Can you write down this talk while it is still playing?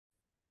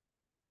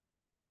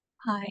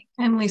Hi,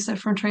 I'm Lisa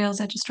from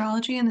Trails Edge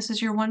Astrology, and this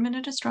is your 1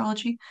 minute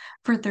astrology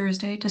for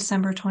Thursday,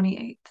 December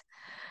 28th.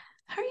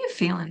 How are you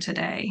feeling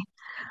today?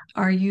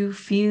 Are you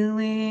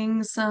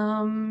feeling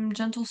some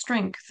gentle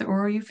strength,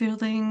 or are you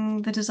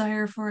feeling the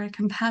desire for a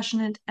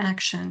compassionate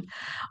action,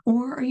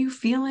 or are you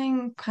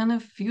feeling kind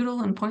of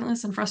futile and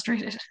pointless and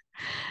frustrated?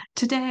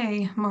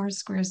 Today, Mars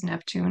squares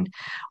Neptune,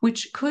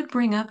 which could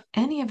bring up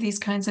any of these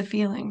kinds of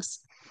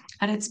feelings.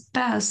 At its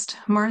best,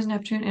 Mars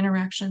Neptune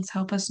interactions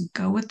help us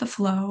go with the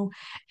flow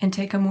and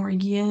take a more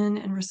yin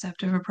and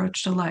receptive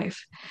approach to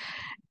life.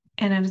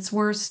 And at its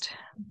worst,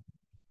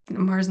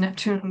 Mars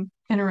Neptune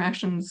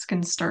interactions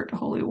can start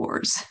holy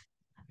wars.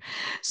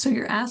 So,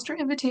 your astro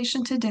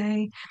invitation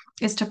today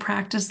is to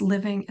practice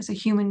living as a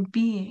human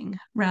being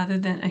rather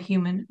than a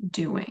human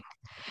doing.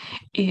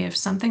 If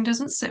something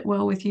doesn't sit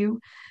well with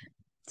you,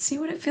 see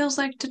what it feels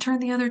like to turn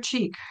the other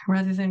cheek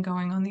rather than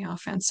going on the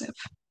offensive.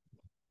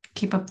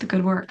 Keep up the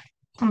good work.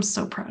 I'm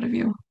so proud of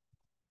you.